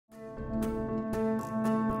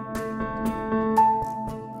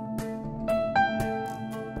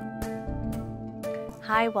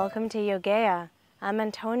Hi, welcome to Yogea. I'm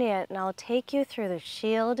Antonia and I'll take you through the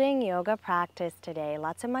shielding yoga practice today.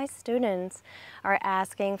 Lots of my students are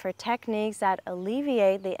asking for techniques that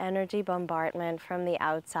alleviate the energy bombardment from the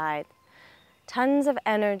outside. Tons of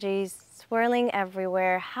energies swirling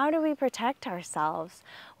everywhere. How do we protect ourselves?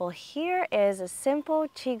 Well, here is a simple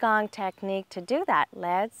qi-gong technique to do that.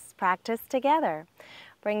 Let's practice together.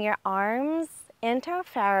 Bring your arms into a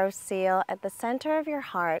pharaoh seal at the center of your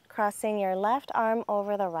heart, crossing your left arm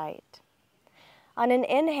over the right. On an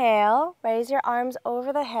inhale, raise your arms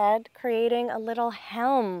over the head, creating a little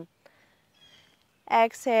helm.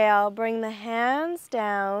 Exhale, bring the hands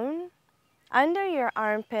down under your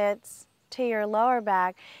armpits to your lower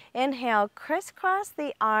back. Inhale, crisscross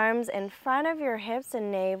the arms in front of your hips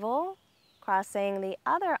and navel, crossing the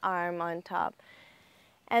other arm on top.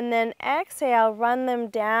 And then exhale, run them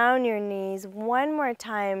down your knees. One more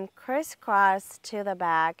time, crisscross to the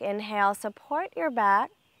back. Inhale, support your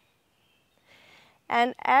back.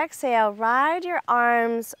 And exhale, ride your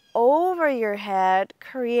arms over your head.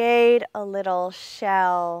 Create a little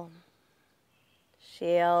shell.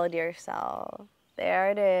 Shield yourself.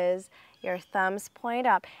 There it is. Your thumbs point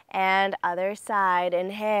up. And other side.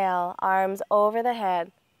 Inhale, arms over the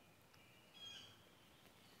head.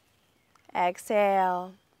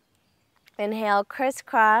 Exhale. Inhale,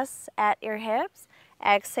 crisscross at your hips.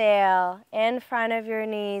 Exhale, in front of your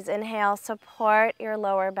knees. Inhale, support your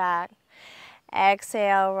lower back.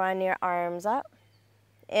 Exhale, run your arms up.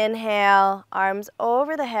 Inhale, arms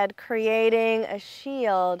over the head, creating a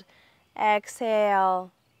shield.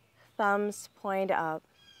 Exhale, thumbs point up,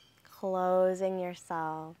 closing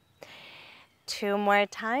yourself. 2 more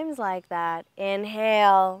times like that.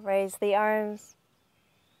 Inhale, raise the arms.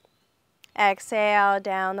 Exhale,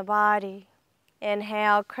 down the body.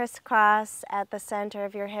 Inhale, crisscross at the center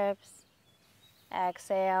of your hips.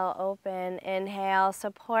 Exhale, open. Inhale,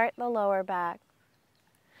 support the lower back.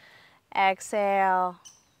 Exhale,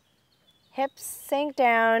 hips sink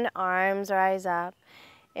down, arms rise up.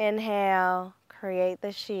 Inhale, create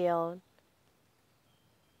the shield.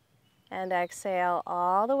 And exhale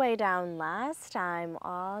all the way down. Last time,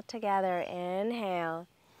 all together. Inhale.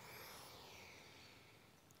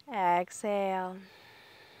 Exhale.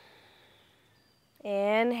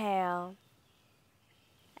 Inhale.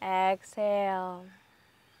 Exhale.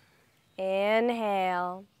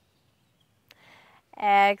 Inhale.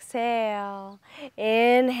 Exhale.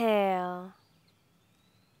 Inhale.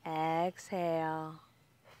 Exhale.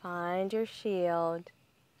 Find your shield.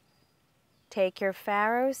 Take your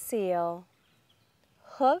pharaoh seal.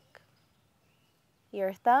 Hook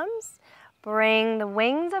your thumbs. Bring the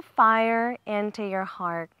wings of fire into your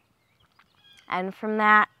heart. And from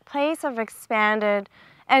that place of expanded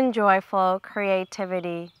and joyful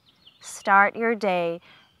creativity, start your day,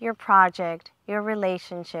 your project, your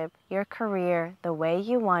relationship, your career the way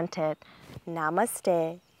you want it.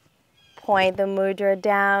 Namaste. Point the mudra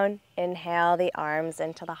down. Inhale the arms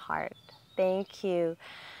into the heart. Thank you.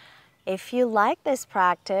 If you like this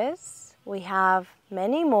practice, we have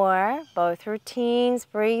many more, both routines,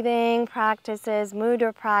 breathing practices,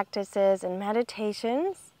 mudra practices, and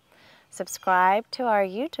meditations. Subscribe to our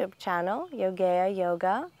YouTube channel, Yogea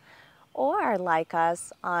Yoga, or like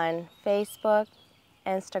us on Facebook,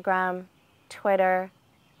 Instagram, Twitter,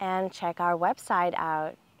 and check our website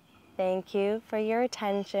out. Thank you for your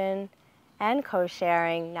attention and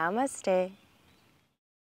co-sharing. Namaste.